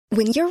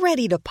When you're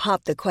ready to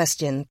pop the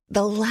question,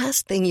 the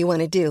last thing you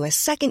want to do is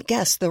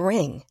second-guess the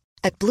ring.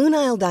 At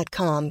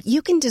BlueNile.com,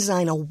 you can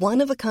design a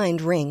one-of-a-kind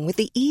ring with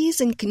the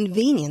ease and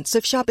convenience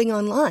of shopping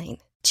online.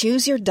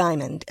 Choose your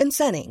diamond and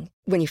setting.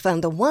 When you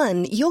find the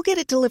one, you'll get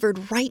it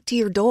delivered right to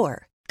your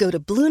door. Go to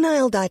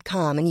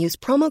BlueNile.com and use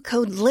promo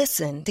code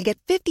LISTEN to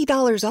get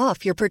 $50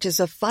 off your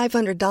purchase of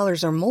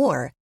 $500 or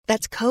more.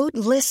 That's code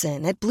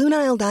LISTEN at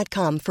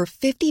BlueNile.com for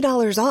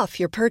 $50 off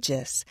your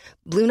purchase.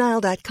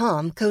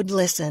 BlueNile.com, code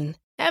LISTEN.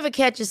 Ever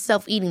catch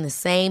yourself eating the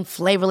same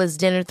flavorless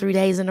dinner 3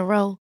 days in a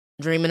row?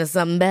 Dreaming of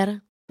something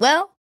better?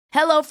 Well,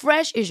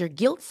 HelloFresh is your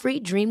guilt-free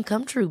dream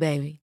come true,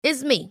 baby.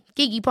 It's me,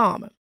 Keke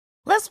Palmer.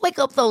 Let's wake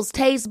up those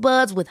taste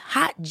buds with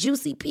hot,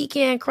 juicy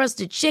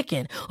pecan-crusted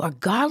chicken or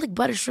garlic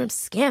butter shrimp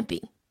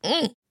scampi.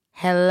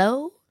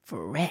 Hello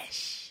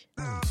Fresh.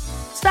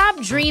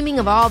 Stop dreaming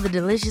of all the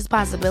delicious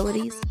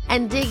possibilities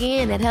and dig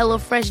in at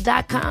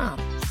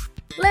HelloFresh.com.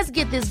 Let's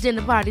get this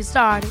dinner party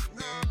started.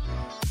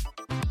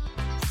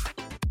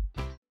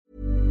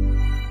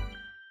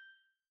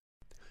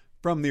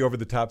 From the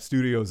over-the-top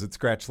studios at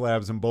Scratch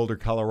Labs in Boulder,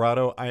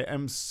 Colorado, I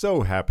am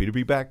so happy to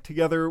be back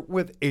together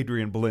with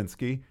Adrienne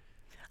Belinsky.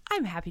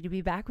 I'm happy to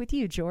be back with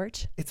you,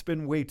 George. It's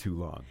been way too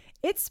long.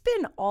 It's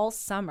been all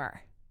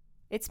summer.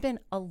 It's been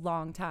a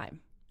long time.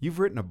 You've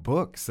written a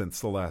book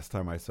since the last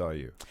time I saw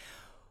you.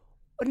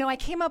 No, I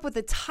came up with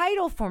a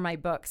title for my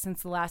book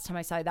since the last time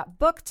I saw you. That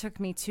book took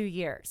me 2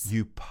 years.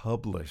 You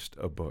published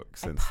a book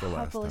since the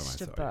last time I saw you.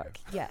 Published a book,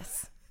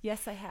 yes.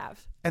 Yes, I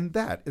have. And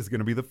that is going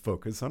to be the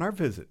focus on our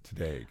visit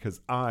today, because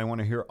I want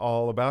to hear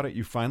all about it.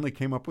 You finally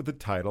came up with a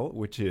title,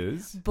 which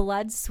is...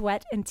 Blood,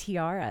 Sweat, and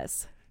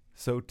Tiaras.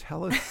 So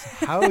tell us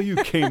how you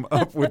came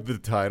up with the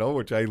title,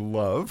 which I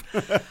love.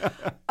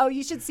 Oh,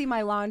 you should see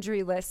my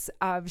laundry list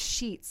of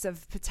sheets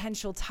of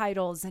potential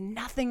titles, and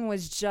nothing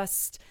was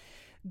just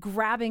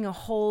grabbing a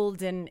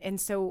hold. And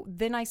so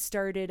then I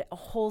started a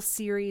whole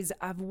series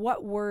of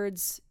what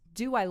words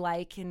do I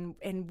like and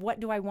what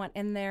do I want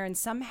in there. And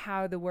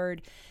somehow the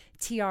word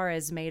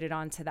tiaras made it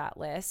onto that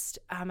list.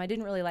 I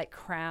didn't really like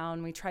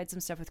crown. We tried some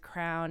stuff with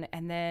crown.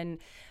 And then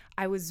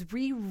I was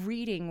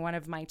rereading one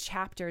of my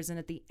chapters. And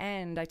at the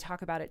end, I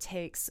talk about it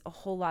takes a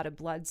whole lot of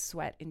blood,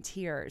 sweat, and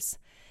tears.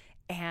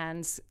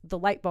 And the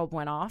light bulb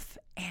went off,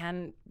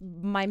 and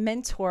my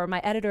mentor,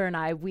 my editor, and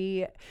I,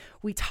 we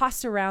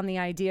tossed around the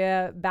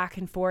idea back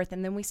and forth,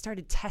 and then we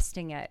started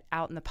testing it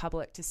out in the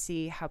public to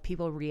see how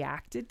people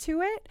reacted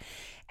to it.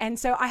 And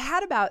so I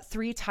had about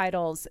 3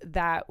 titles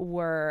that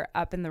were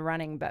up in the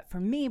running, but for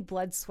me,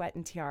 Blood, Sweat,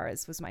 and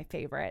Tiaras was my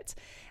favorite.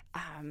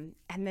 And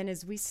then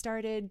as we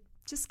started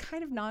just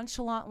kind of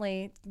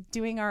nonchalantly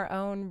doing our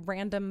own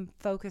random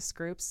focus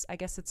groups, I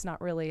guess it's not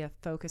really a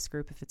focus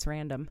group if it's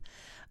random.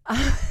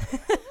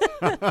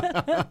 But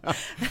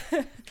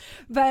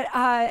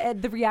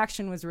the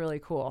reaction was really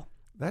cool.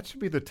 That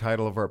should be the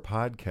title of our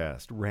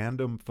podcast,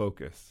 Random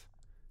Focus.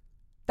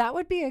 That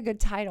would be a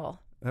good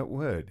title. That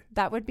would.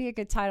 That would be a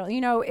good title.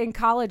 You know, in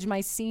college,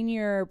 my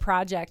senior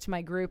project,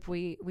 my group,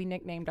 we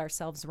nicknamed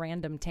ourselves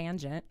Random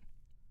Tangent.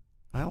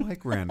 I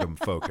like Random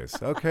Focus.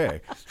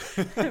 Okay.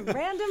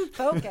 Random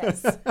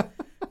Focus.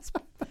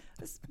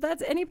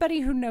 That's anybody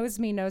who knows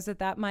me knows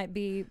that might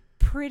be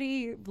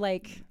pretty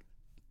like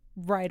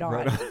right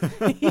on.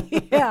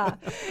 Yeah.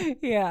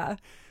 Yeah.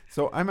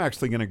 So I'm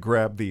actually going to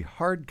grab the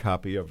hard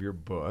copy of your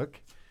book.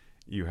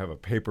 You have a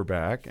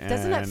paperback. And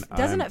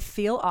doesn't it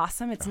feel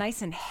awesome? It's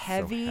nice and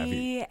heavy. So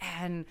heavy.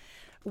 And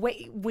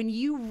wait, when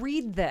you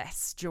read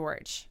this,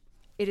 George,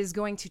 it is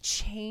going to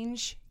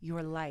change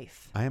your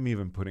life. I am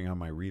even putting on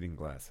my reading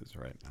glasses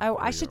right now. Oh,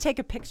 I should take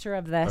a picture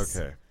of this.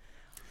 Okay.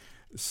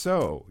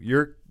 So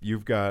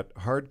you've got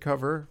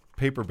hardcover,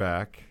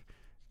 paperback.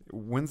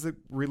 When's the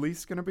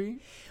release going to be?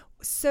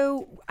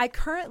 So I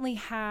currently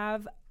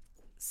have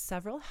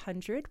several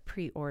hundred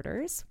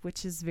pre-orders,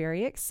 which is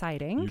very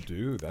exciting. You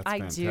do? That's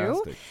fantastic.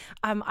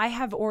 I do. I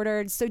have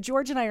ordered. So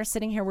George and I are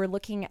sitting here. We're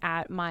looking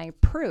at my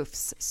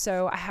proofs.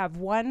 So I have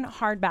one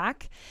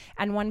hardback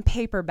and one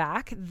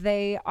paperback.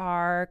 They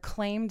are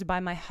claimed by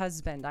my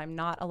husband. I'm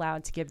not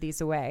allowed to give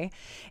these away.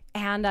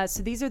 And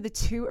so these are the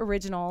 2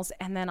 originals.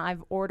 And then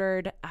I've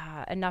ordered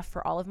enough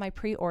for all of my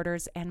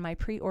pre-orders. And my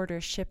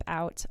pre-orders ship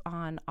out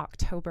on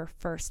October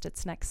 1st.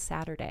 It's next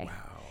Saturday.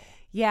 Wow.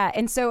 Yeah.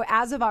 And so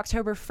as of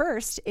October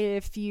 1st,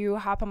 if you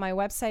hop on my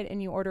website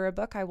and you order a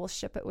book, I will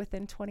ship it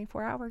within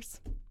 24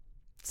 hours.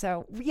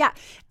 So yeah,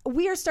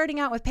 we are starting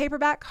out with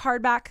paperback,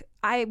 hardback.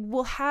 I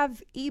will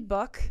have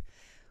ebook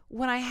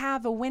when I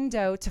have a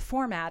window to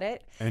format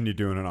it. And you're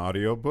doing an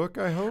audiobook,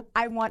 I hope?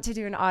 I want to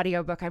do an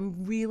audiobook.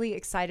 I'm really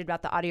excited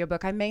about the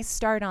audiobook. I may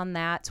start on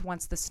that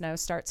once the snow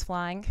starts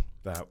flying.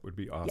 That would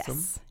be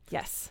awesome.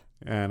 Yes.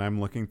 And I'm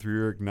looking through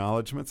your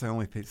acknowledgments. I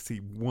only see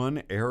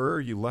one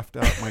error. You left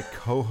out my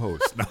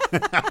co-host.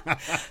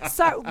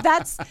 So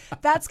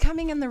that's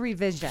coming in the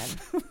revision.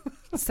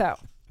 So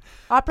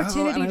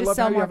opportunity to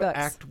sell more books.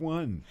 Act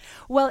 1.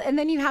 Well, and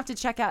then you have to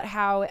check out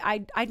how I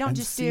don't And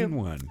just scene do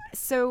 1.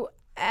 So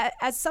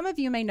as some of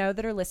you may know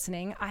that are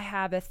listening, I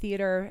have a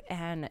theater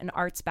and an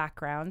arts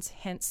background,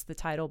 hence the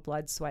title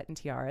Blood, Sweat, and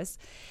Tiaras.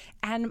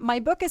 And my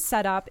book is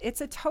set up.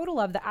 It's a total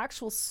of the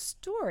actual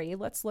story.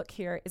 Let's look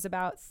here, is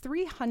about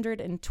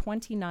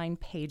 329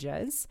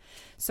 pages.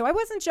 So I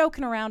wasn't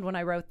joking around when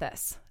I wrote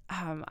this.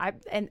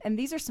 And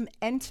these are some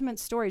intimate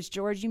stories,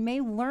 George. You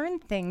may learn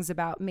things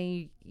about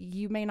me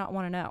you may not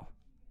want to know.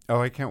 Oh,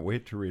 I can't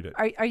wait to read it.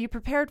 Are you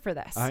prepared for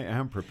this? I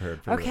am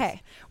prepared for this.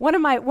 Okay. One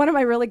of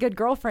my really good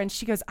girlfriends,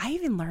 she goes, I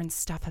even learned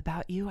stuff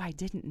about you I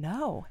didn't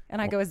know.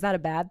 And I go, is that a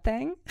bad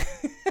thing?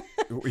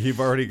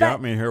 You've already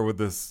got me here with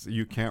this,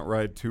 you can't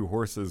ride two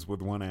horses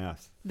with one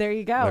ass. There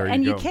you go.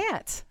 You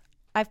can't.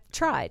 I've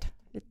tried.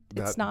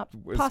 It's not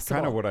possible. It's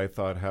kind of what I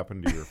thought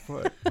happened to your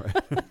foot.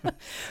 Right?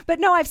 But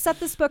no, I've set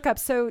this book up.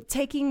 So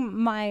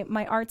taking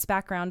my arts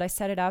background, I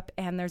set it up,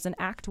 and there's an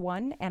Act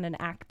 1 and an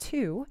Act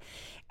 2.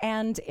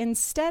 And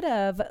instead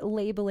of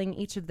labeling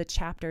each of the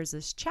chapters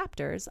as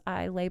chapters,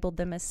 I labeled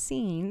them as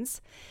scenes.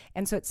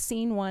 And so it's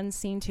Scene 1,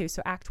 Scene 2.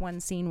 So Act 1,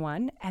 Scene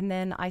 1. And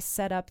then I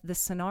set up the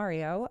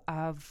scenario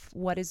of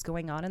what is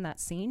going on in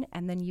that scene.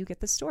 And then you get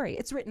the story.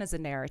 It's written as a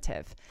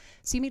narrative.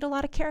 So you meet a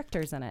lot of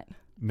characters in it.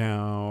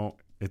 Now,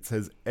 it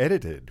says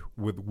edited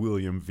with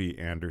William V.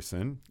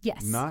 Anderson.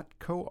 Yes. Not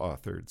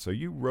co-authored. So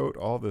you wrote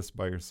all this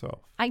by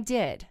yourself. I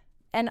did.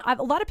 And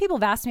a lot of people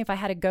have asked me if I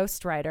had a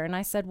ghostwriter. And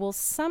I said, well,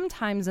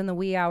 sometimes in the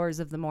wee hours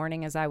of the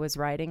morning as I was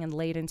writing and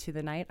late into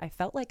the night, I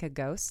felt like a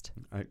ghost.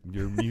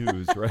 Your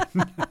muse, right?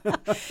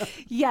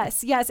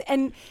 Yes.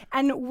 And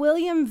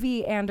William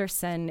V.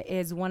 Anderson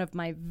is one of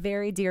my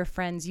very dear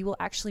friends. You will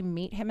actually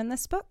meet him in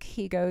this book.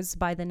 He goes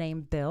by the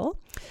name Bill.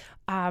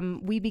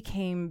 We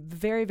became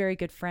very, very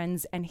good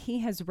friends, and he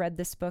has read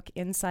this book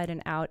inside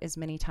and out as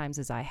many times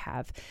as I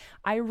have.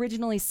 I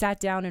originally sat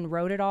down and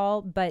wrote it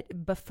all,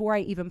 but before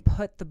I even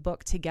put the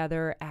book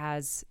together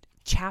as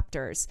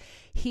chapters,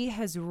 he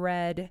has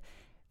read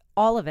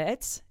all of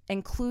it,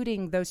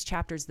 including those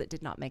chapters that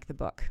did not make the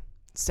book.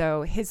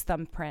 So his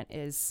thumbprint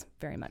is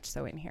very much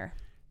so in here.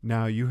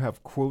 Now, you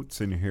have quotes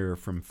in here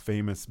from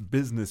famous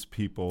business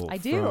people. I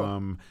do.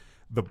 From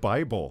the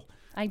Bible.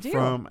 I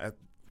do.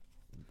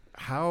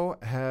 How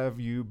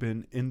have you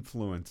been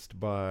influenced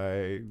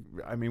by,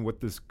 what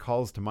this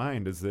calls to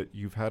mind is that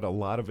you've had a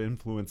lot of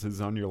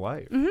influences on your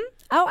life. Mm-hmm.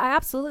 Oh, I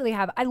absolutely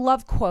have. I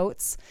love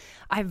quotes.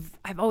 I've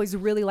always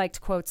really liked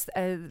quotes.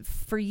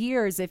 For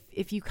years,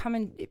 if you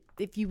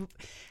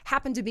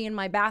happen to be in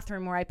my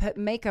bathroom where I put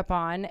makeup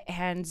on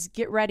and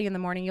get ready in the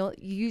morning, you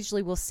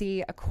usually will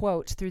see a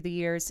quote through the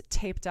years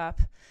taped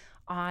up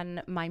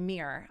on my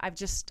mirror.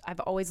 I've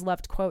always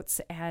loved quotes,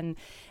 and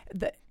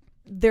I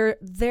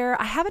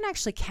haven't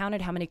actually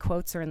counted how many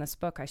quotes are in this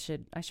book. I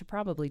should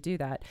probably do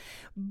that.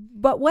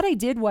 But what I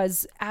did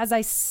was, as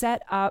I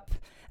set up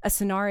a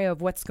scenario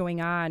of what's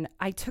going on,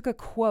 I took a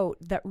quote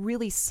that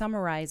really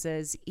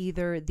summarizes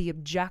either the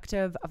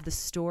objective of the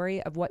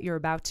story of what you're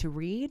about to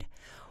read,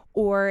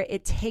 or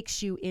it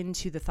takes you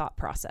into the thought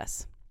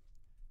process.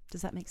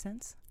 Does that make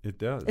sense? It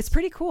does. It's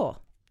pretty cool.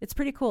 It's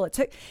pretty cool. It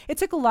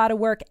took a lot of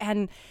work,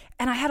 and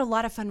I had a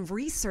lot of fun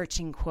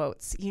researching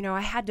quotes.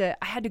 I had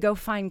to go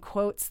find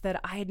quotes that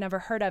I had never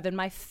heard of. And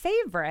my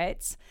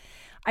favorite,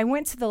 I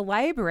went to the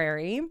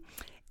library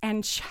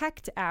and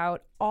checked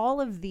out all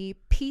of the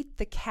Pete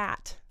the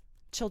Cat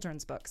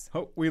children's books.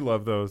 Oh, we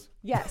love those.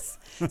 Yes.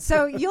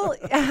 So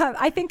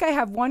I think I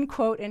have one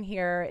quote in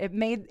here. It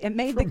made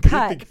the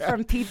cut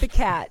from Pete the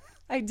Cat.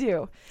 I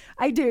do.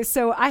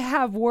 So I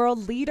have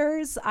world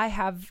leaders. I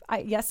have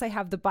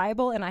the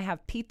Bible, and I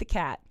have Pete the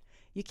Cat.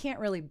 You can't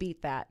really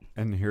beat that.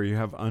 And here you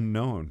have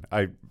unknown.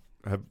 I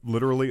have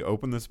literally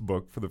opened this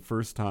book for the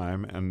first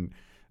time, and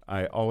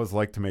I always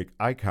like to make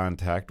eye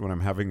contact when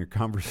I'm having a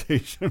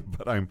conversation,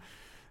 but I'm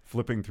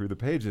flipping through the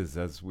pages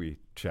as we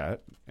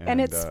chat.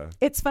 And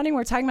it's funny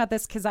we're talking about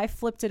this because I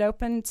flipped it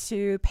open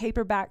to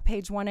paperback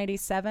page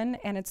 187,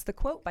 and it's the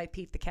quote by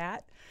Pete the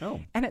Cat. Oh.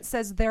 And it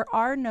says, "There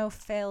are no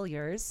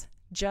failures,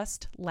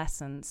 just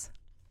lessons."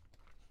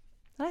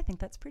 And I think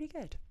that's pretty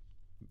good.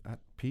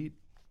 Pete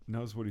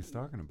knows what he's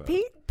talking about.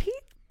 Pete,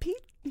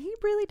 he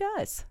really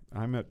does.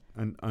 I'm at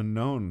an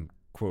unknown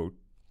quote.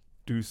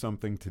 Do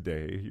something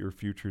today your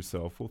future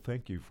self will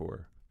thank you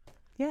for.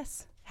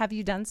 Yes. Have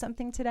you done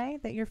something today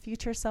that your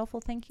future self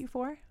will thank you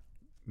for?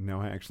 No,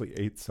 I actually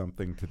ate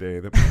something today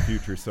that my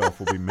future self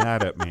will be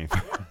mad at me.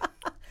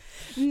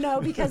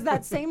 No, because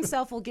that same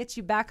self will get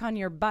you back on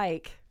your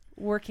bike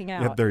working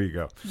out. Yeah, there you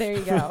go. There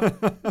you go.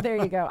 There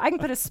you go. I can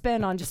put a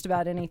spin on just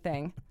about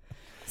anything.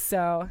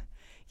 So,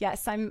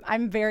 yes,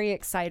 I'm very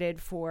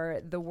excited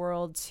for the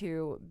world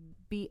to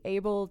be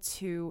able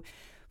to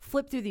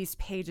flip through these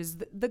pages.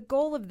 The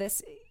goal of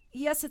this,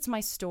 yes, it's my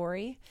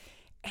story,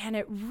 and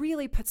it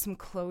really puts some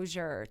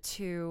closure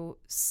to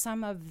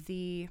some of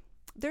the...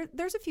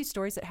 There's a few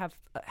stories that have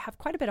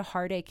quite a bit of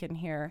heartache in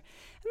here,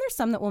 and there's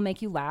some that will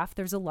make you laugh.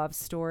 There's a love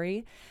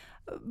story,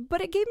 but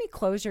it gave me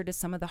closure to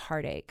some of the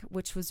heartache,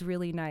 which was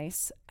really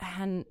nice.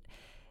 And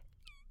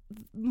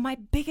my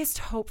biggest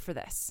hope for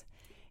this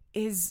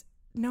is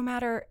no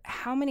matter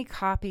how many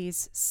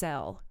copies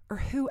sell or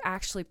who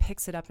actually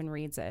picks it up and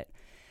reads it,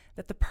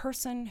 that the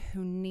person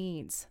who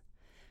needs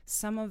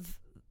some of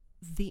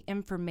the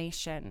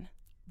information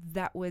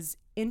that was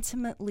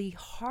intimately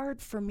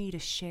hard for me to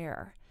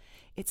share,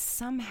 it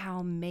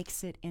somehow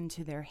makes it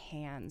into their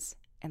hands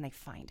and they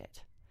find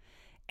it.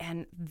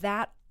 And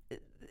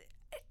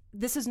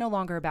this is no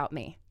longer about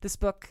me. This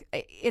book,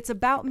 it's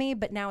about me,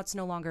 but now it's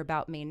no longer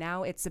about me.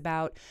 Now it's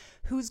about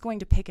who's going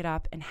to pick it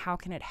up and how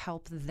can it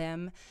help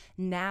them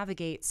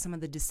navigate some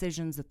of the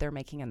decisions that they're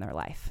making in their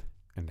life.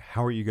 And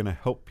how are you going to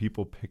help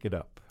people pick it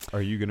up?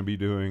 Are you going to be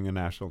doing a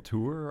national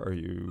tour? Are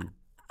you...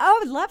 I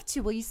would love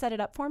to. Will you set it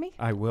up for me?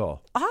 I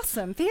will.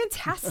 Awesome.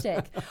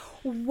 Fantastic.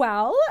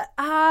 Well,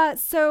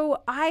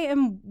 so I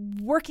am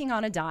working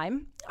on a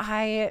dime.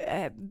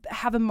 I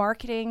have a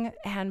marketing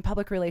and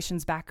public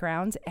relations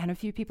background, and a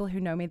few people who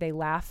know me, they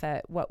laugh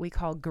at what we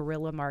call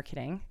guerrilla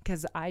marketing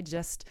because I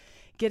just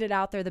get it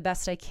out there the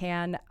best I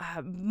can.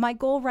 My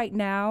goal right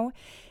now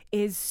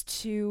is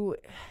to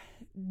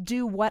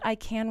do what I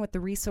can with the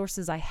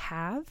resources I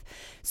have.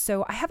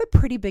 So I have a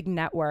pretty big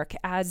network.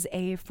 As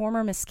a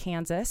former Miss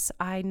Kansas,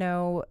 I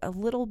know a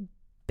little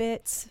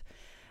bit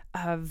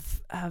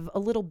of a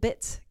little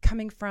bit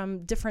coming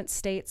from different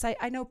states.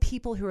 I know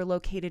people who are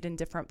located in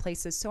different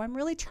places. So I'm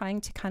really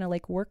trying to kind of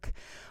like work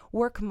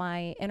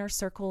my inner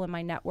circle and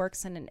my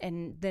networks, and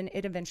then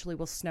it eventually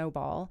will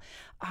snowball.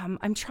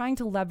 I'm trying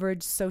to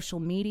leverage social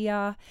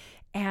media,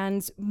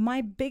 and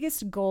my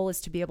biggest goal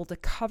is to be able to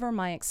cover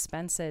my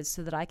expenses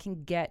so that I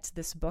can get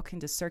this book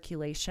into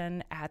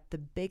circulation at the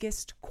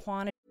biggest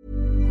quantity.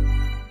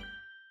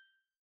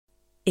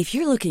 If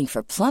you're looking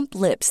for plump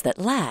lips that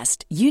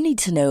last, you need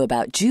to know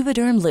about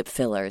Juvederm lip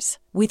fillers.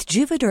 With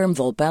Juvederm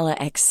Volbella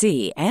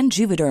XC and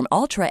Juvederm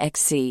Ultra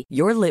XC,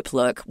 your lip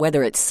look,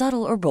 whether it's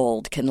subtle or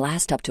bold, can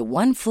last up to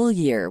 1 full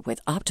year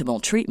with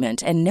optimal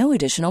treatment and no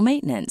additional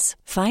maintenance.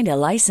 Find a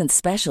licensed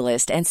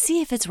specialist and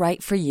see if it's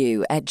right for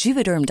you at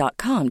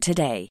Juvederm.com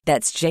today.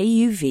 That's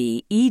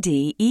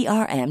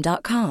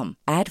JUVEDERM.com.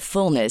 Add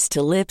fullness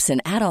to lips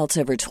in adults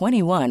over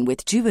 21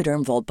 with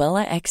Juvederm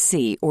Volbella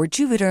XC or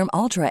Juvederm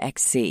Ultra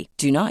XC.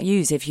 Do not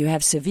use if you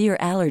have severe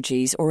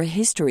allergies or a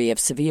history of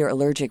severe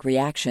allergic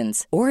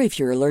reactions, or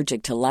if you're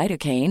allergic to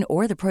lidocaine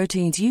or the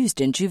proteins used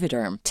in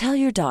Juvederm. Tell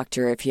your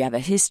doctor if you have a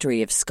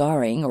history of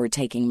scarring or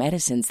taking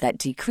medicines that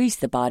decrease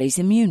the body's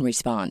immune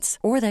response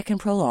or that can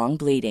prolong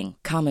bleeding.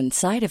 Common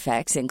side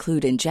effects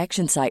include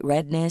injection site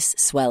redness,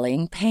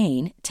 swelling,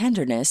 pain,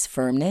 tenderness,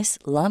 firmness,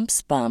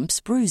 lumps, bumps,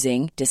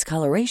 bruising,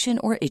 discoloration,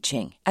 or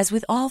itching. As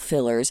with all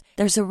fillers,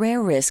 there's a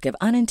rare risk of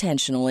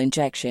unintentional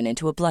injection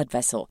into a blood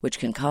vessel, which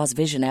can cause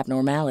vision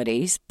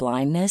abnormalities,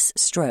 blindness,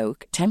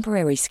 stroke,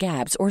 temporary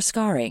scabs, or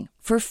scarring.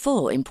 For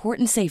full,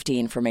 important safety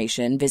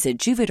information, visit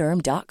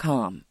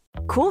Juvederm.com.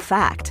 Cool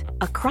fact,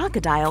 a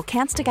crocodile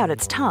can't stick out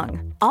its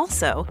tongue.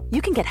 Also,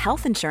 you can get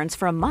health insurance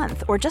for a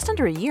month or just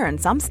under a year in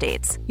some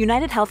states.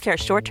 United Healthcare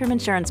short-term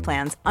insurance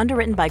plans,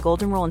 underwritten by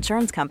Golden Rule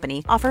Insurance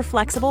Company, offer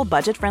flexible,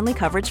 budget-friendly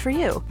coverage for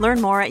you.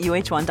 Learn more at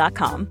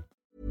UH1.com.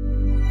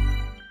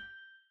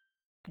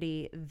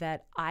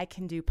 That I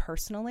can do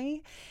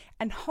personally,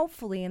 and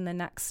hopefully in the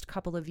next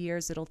couple of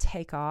years it'll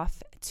take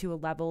off to a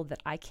level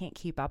that I can't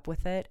keep up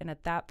with it, and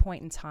at that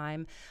point in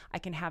time I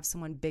can have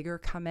someone bigger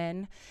come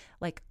in,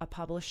 like a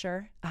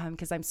publisher,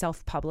 because I'm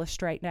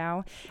self-published right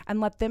now, and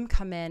let them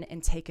come in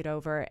and take it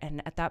over,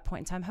 and at that point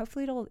in time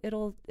hopefully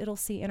it'll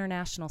see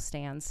international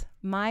stands.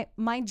 My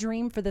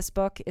dream for this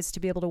book is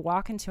to be able to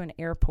walk into an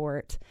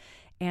airport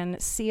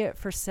and see it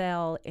for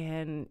sale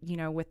in,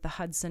 with the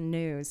Hudson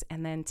News,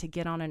 and then to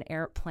get on an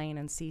airplane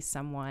and see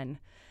someone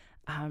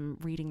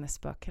reading this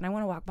book. And I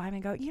want to walk by them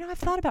and go, I've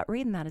thought about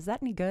reading that. Is that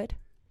any good?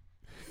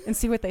 And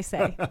see what they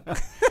say.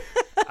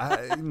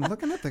 I'm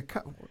looking at the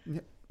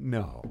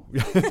no.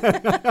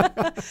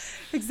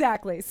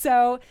 Exactly.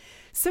 So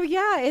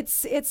yeah,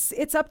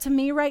 it's up to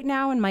me right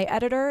now, and my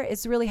editor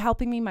is really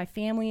helping me. My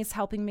family is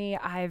helping me.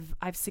 I've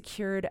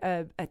secured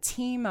a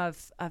team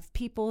of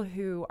people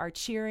who are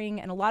cheering,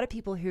 and a lot of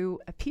people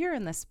who appear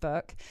in this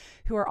book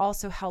who are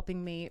also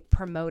helping me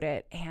promote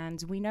it.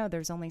 And we know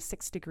there's only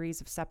 6 degrees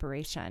of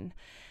separation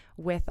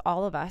with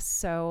all of us.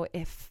 So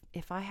if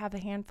I have a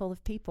handful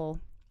of people,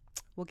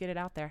 we'll get it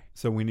out there.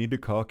 So we need to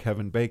call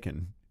Kevin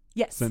Bacon.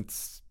 Yes.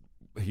 Since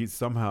he's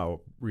somehow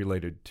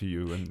related to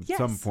you in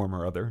some form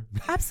or other.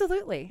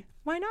 Absolutely.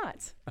 Why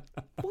not?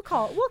 We'll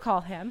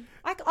call him.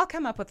 I'll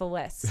come up with a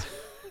list.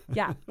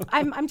 Yeah.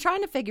 I'm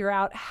trying to figure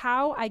out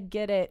how I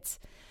get it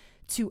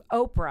to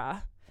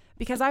Oprah,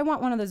 because I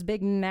want one of those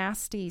big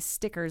nasty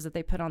stickers that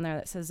they put on there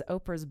that says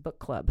Oprah's Book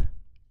Club.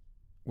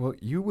 Well,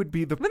 you would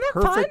be the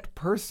perfect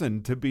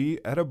person to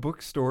be at a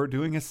bookstore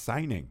doing a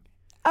signing.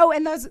 Oh,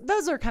 and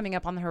those are coming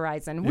up on the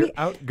horizon. You're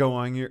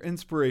outgoing, you're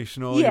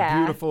inspirational, you're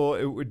beautiful.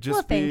 It would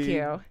just thank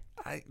you.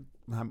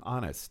 I'm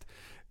honest.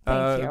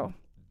 Thank you.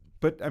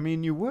 But I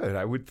mean, you would.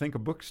 I would think a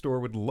bookstore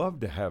would love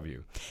to have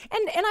you.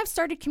 And I've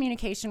started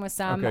communication with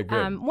some. Okay,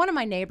 good. One of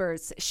my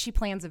neighbors, she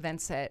plans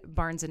events at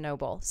Barnes &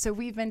 Noble. So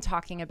we've been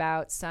talking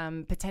about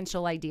some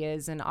potential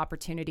ideas and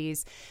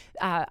opportunities.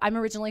 I'm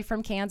originally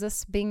from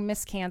Kansas, being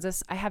Miss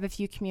Kansas. I have a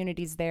few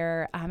communities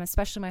there,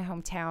 especially my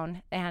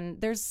hometown. And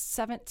there's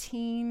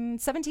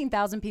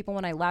 17,000 people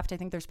when I left. I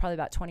think there's probably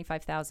about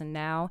 25,000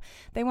 now.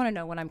 They want to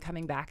know when I'm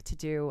coming back to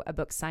do a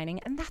book signing.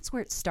 And that's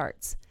where it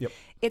starts. Yep.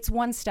 It's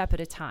one step at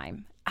a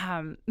time.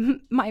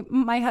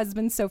 My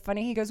husband's so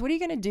funny. He goes, "What are you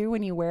going to do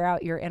when you wear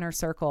out your inner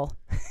circle?"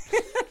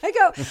 I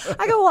go,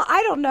 "Well,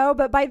 I don't know,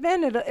 but by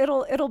then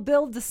it'll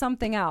build to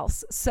something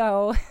else."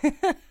 So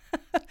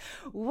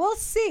we'll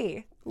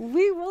see.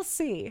 We will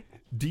see.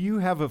 Do you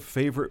have a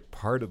favorite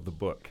part of the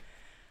book?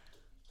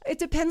 It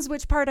depends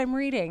which part I'm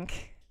reading.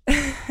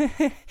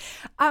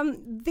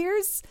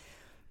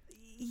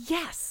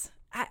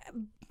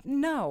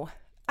 No.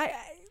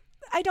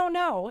 I don't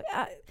know.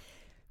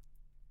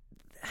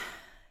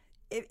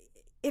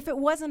 If it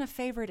wasn't a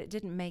favorite, it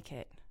didn't make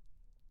it.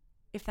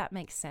 If that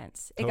makes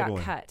sense. It Totally.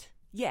 got cut.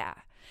 Yeah.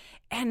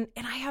 And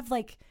I have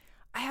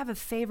a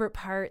favorite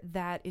part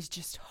that is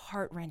just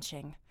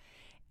heart-wrenching.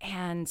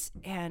 And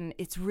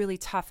it's really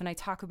tough. And I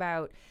talk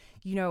about,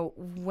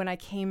 when I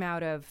came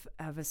out of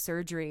a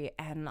surgery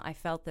and I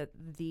felt that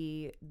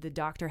the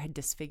doctor had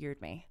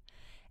disfigured me.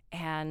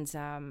 And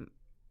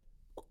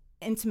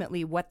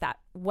intimately what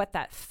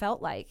that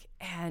felt like.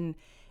 And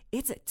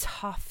it's a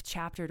tough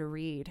chapter to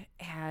read,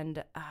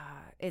 and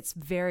it's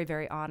very,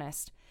 very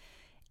honest.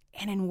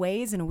 And in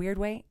a weird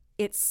way,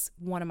 it's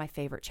one of my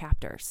favorite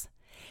chapters.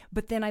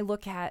 But then I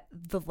look at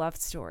the love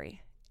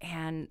story,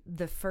 and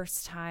the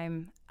first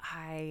time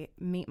I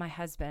meet my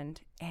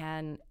husband,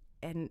 and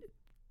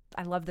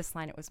I love this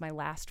line, "It was my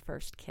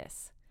first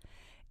kiss."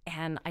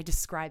 And I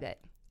describe it.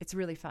 It's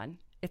really fun.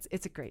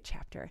 It's a great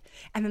chapter.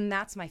 And then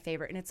that's my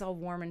favorite, and it's all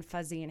warm and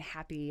fuzzy and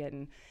happy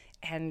and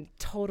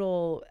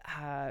total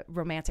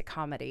romantic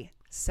comedy.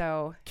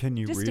 So Can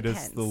you read depends.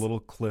 us the little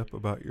clip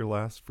about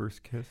your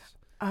first kiss?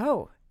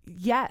 Oh,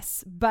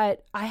 yes,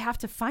 but I have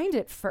to find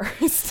it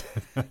first.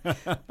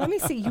 Let me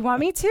see. You want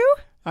me to?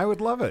 I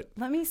would love it.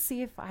 Let me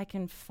see if I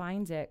can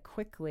find it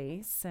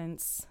quickly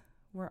since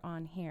we're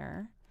on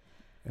here.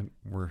 And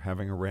we're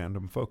having a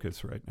random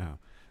focus right now.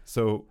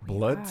 So,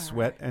 Blood,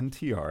 Sweat, and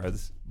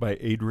Tiaras by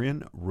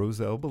Adrienne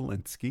Roselle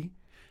Belinsky.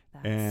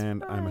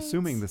 And I'm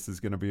assuming this is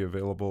going to be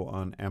available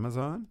on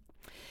Amazon?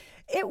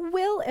 It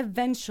will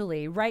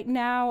eventually. Right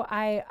now,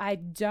 I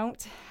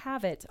don't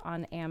have it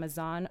on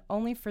Amazon,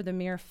 only for the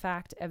mere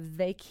fact of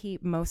they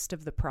keep most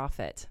of the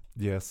profit.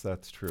 Yes,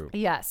 that's true.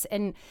 Yes,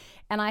 and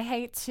I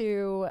hate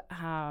to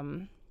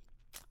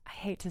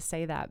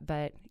say that,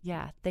 but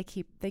yeah, they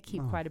keep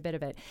quite a bit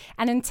of it.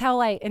 And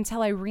until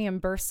I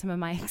reimburse some of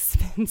my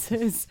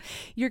expenses,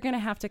 you're going to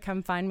have to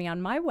come find me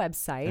on my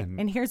website.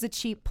 And here's a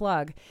cheap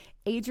plug: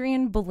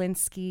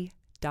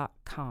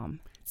 AdrienneBelinsky.com.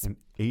 And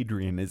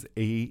Adrienne is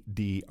Adrienne,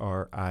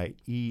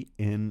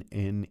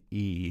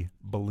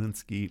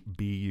 Belinsky,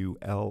 Bulinski.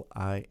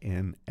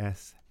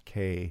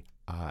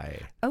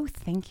 Oh,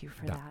 thank you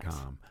for that.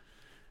 .com.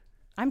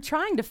 I'm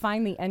trying to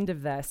find the end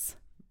of this.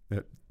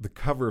 The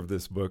cover of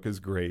this book is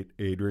great.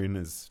 Adrienne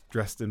is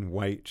dressed in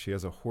white. She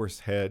has a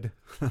horse head.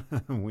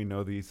 We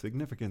know the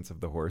significance of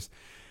the horse.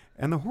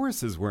 And the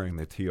horse is wearing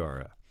the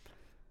tiara.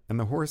 And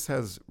the horse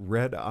has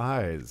red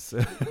eyes.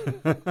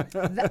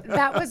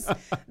 That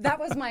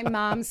was my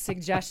mom's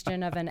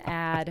suggestion of an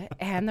ad,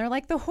 and they're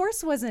like, the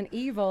horse wasn't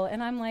evil,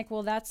 and I'm like,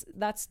 well, that's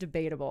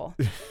debatable.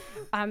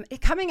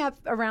 Coming up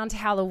around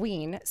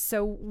Halloween,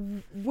 so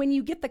when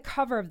you get the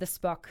cover of this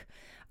book,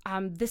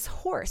 this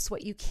horse,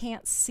 what you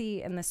can't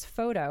see in this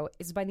photo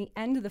is by the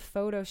end of the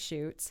photo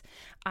shoot,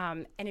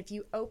 and if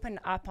you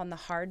open up on the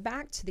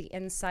hardback to the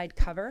inside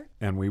cover.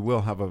 And we will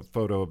have a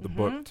photo of the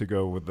book to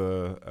go with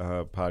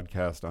the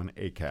podcast on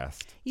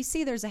Acast. You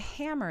see there's a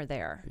hammer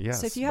there. Yes,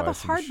 so if you have a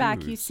some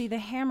hardback, shoes. you see the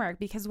hammer,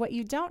 because what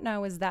you don't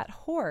know is that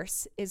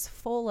horse is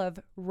full of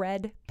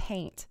red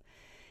paint.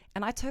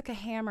 And I took a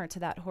hammer to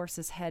that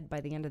horse's head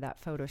by the end of that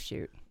photo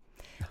shoot.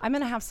 I'm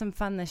going to have some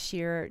fun this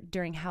year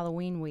during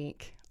Halloween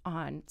week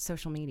on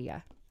social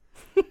media.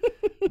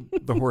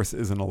 The horse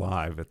isn't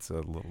alive. It's a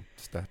little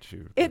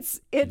statue. It's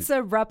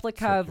a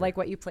replica of like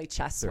what you play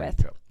chess There you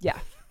with. go. Yeah.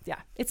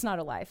 It's not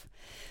alive.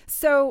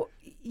 So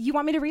you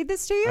want me to read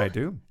this to you? I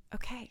do.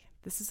 Okay.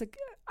 This is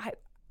I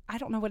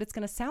don't know what it's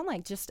going to sound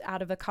like just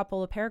out of a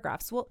couple of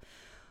paragraphs. We'll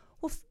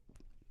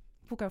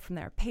go from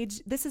there.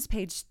 This is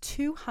page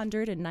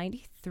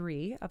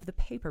 293 of the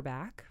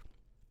paperback.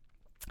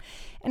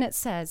 And it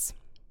says,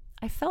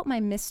 I felt my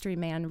mystery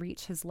man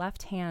reach his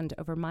left hand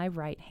over my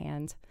right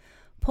hand,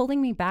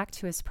 pulling me back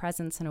to his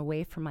presence and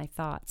away from my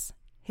thoughts.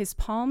 His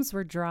palms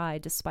were dry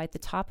despite the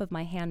top of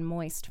my hand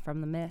moist from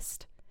the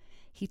mist.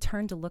 He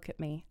turned to look at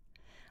me.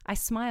 I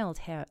smiled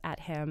at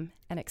him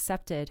and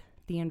accepted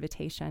the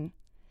invitation.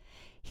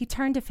 He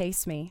turned to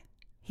face me.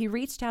 He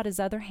reached out his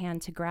other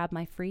hand to grab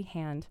my free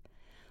hand.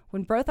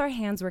 When both our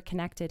hands were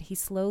connected, he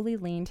slowly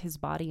leaned his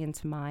body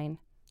into mine.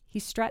 He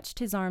stretched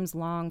his arms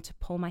long to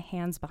pull my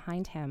hands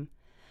behind him.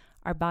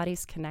 Our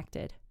bodies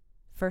connected.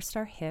 First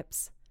our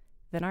hips,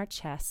 then our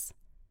chests,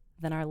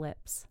 then our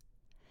lips.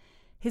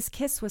 His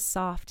kiss was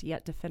soft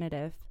yet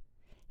definitive.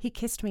 He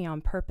kissed me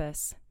on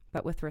purpose,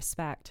 but with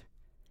respect.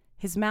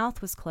 His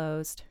mouth was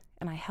closed,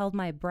 and I held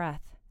my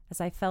breath as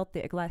I felt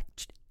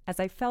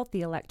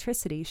the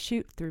electricity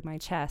shoot through my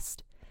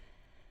chest.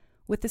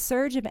 With the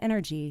surge of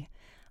energy,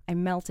 I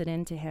melted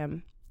into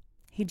him.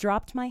 He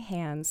dropped my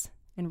hands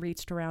and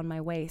reached around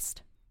my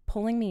waist,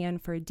 pulling me in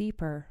for a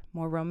deeper,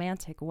 more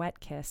romantic wet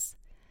kiss.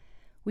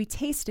 We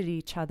tasted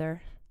each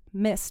other,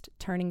 mist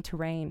turning to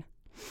rain.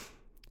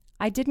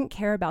 I didn't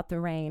care about the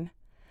rain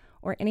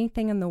or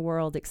anything in the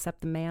world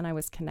except the man I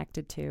was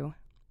connected to.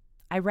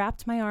 I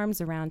wrapped my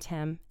arms around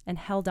him and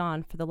held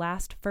on for the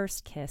last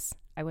first kiss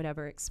I would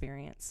ever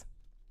experience.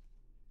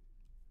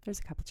 There's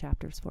a couple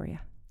chapters for you.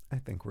 I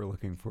think we're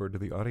looking forward to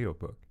the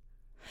audiobook.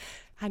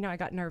 I know I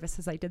got nervous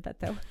as I did that,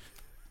 though.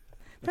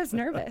 I was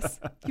nervous.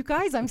 You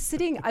guys, I'm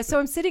sitting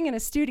in a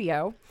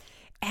studio,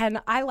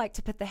 and I like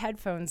to put the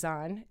headphones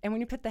on. And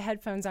when you put the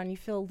headphones on, you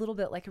feel a little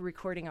bit like a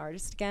recording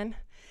artist again,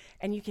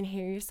 and you can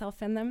hear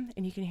yourself in them,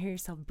 and you can hear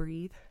yourself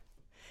breathe.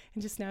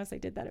 And just now as I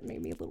did that, it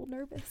made me a little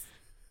nervous.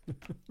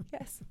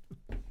 Yes.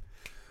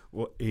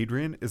 Well,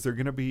 Adrienne, is there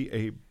going to be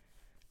a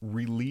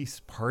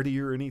release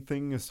party or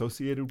anything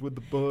associated with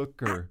the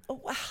book? Or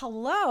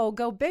hello,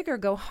 go big or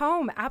go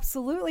home.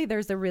 Absolutely,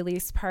 there's a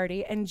release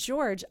party. And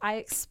George, I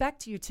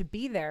expect you to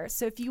be there.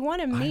 So if you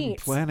want to meet,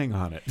 I'm planning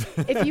on it.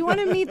 If you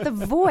want to meet the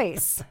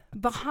voice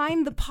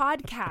behind the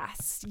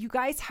podcast, you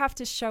guys have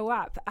to show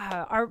up.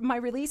 My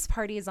release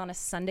party is on a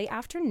Sunday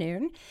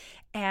afternoon,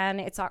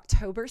 and it's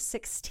October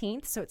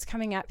 16th, so it's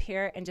coming up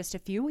here in just a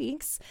few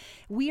weeks.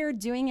 We are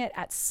doing it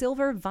at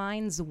Silver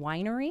Vines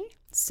Winery.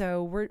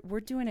 So we're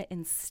doing it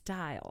in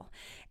style.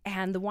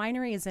 And the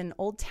winery is in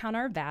Old Town,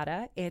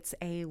 Arvada. It's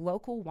a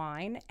local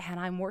wine, and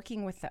I'm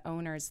working with the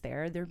owners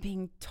there. They're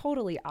being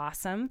totally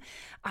awesome.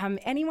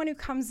 Anyone who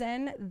comes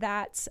in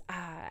that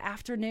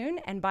afternoon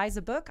and buys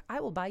a book, I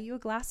will buy you a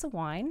glass of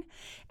wine.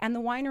 And the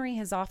winery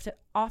has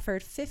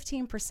offered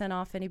 15%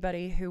 off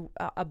anybody who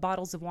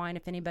bottles of wine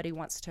if anybody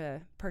wants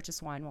to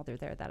purchase wine while they're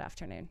there that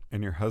afternoon.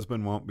 And your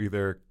husband won't be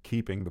there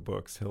keeping the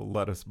books. He'll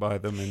let us buy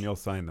them and you'll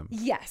sign them.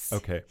 Yes.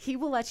 Okay. He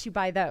will let you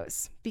buy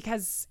those,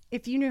 because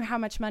if you knew how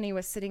much money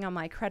was sitting on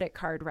my credit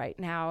card right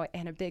now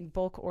and a big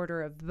bulk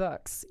order of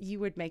books, you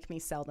would make me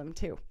sell them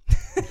too.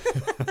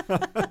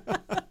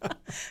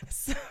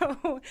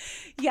 So,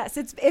 yes,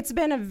 it's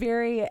been a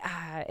very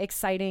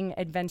exciting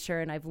adventure,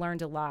 and I've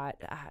learned a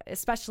lot,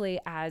 especially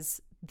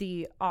as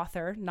the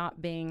author, not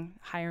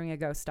hiring a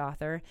ghost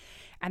author,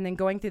 and then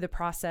going through the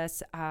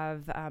process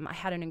of, I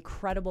had an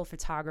incredible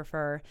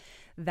photographer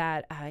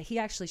that he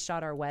actually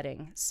shot our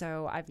wedding.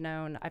 So I've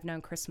known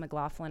Chris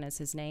McLaughlin is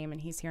his name,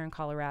 and he's here in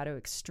Colorado,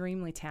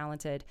 extremely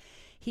talented.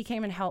 He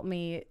came and helped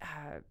me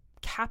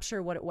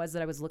capture what it was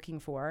that I was looking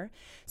for.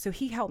 So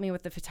he helped me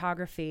with the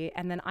photography,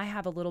 and then I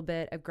have a little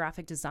bit of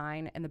graphic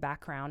design in the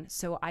background.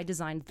 So I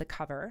designed the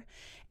cover.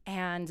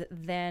 And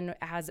then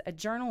as a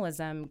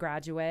journalism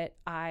graduate,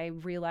 I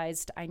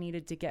realized I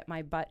needed to get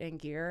my butt in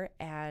gear,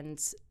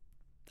 and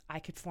I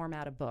could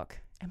format a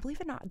book. And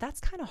believe it or not, that's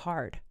kind of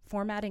hard,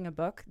 formatting a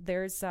book.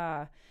 There's,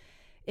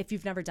 if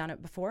you've never done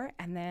it before,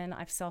 and then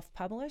I've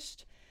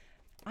self-published,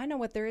 I know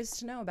what there is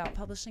to know about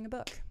publishing a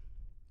book.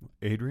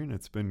 Adrienne,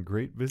 it's been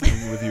great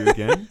visiting with you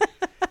again.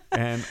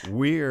 And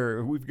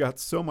we've got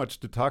so much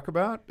to talk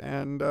about.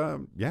 And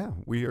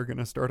we are going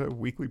to start a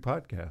weekly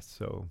podcast.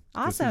 So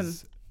awesome.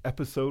 This is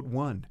episode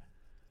 1.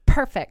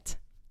 Perfect.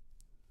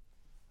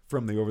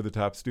 From the Over the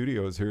Top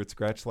Studios here at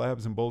Scratch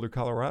Labs in Boulder,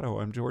 Colorado,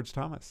 I'm George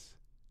Thomas.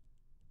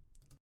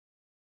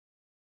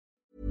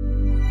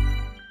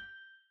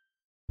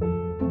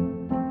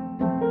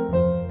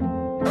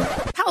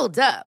 Hold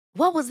up.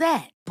 What was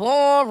that?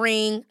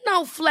 Boring.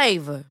 No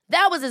flavor.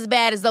 That was as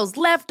bad as those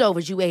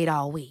leftovers you ate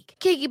all week.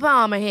 Keke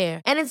Palmer here.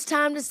 And it's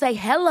time to say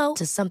hello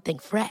to something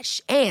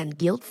fresh and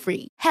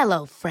guilt-free.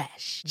 Hello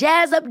Fresh.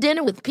 Jazz up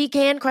dinner with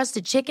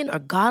pecan-crusted chicken or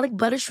garlic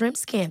butter shrimp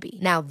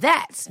scampi. Now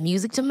that's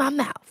music to my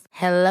mouth.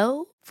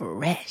 Hello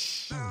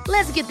Fresh.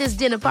 Let's get this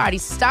dinner party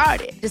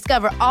started.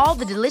 Discover all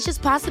the delicious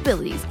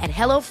possibilities at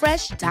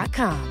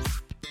HelloFresh.com.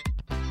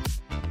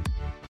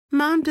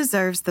 Mom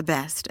deserves the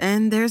best,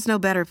 and there's no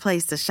better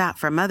place to shop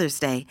for Mother's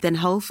Day than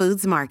Whole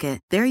Foods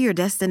Market. They're your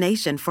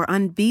destination for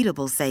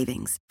unbeatable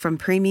savings, from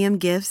premium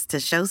gifts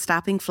to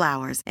show-stopping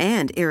flowers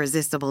and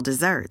irresistible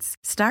desserts.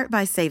 Start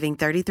by saving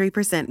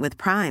 33% with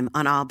Prime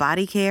on all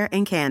body care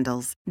and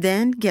candles.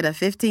 Then get a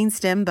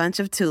 15-stem bunch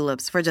of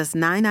tulips for just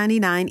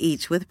 $9.99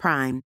 each with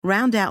Prime.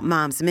 Round out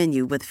Mom's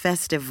menu with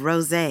festive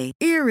rosé,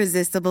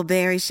 irresistible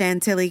berry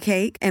chantilly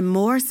cake, and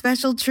more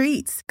special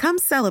treats. Come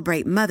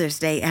celebrate Mother's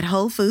Day at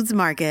Whole Foods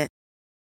Market.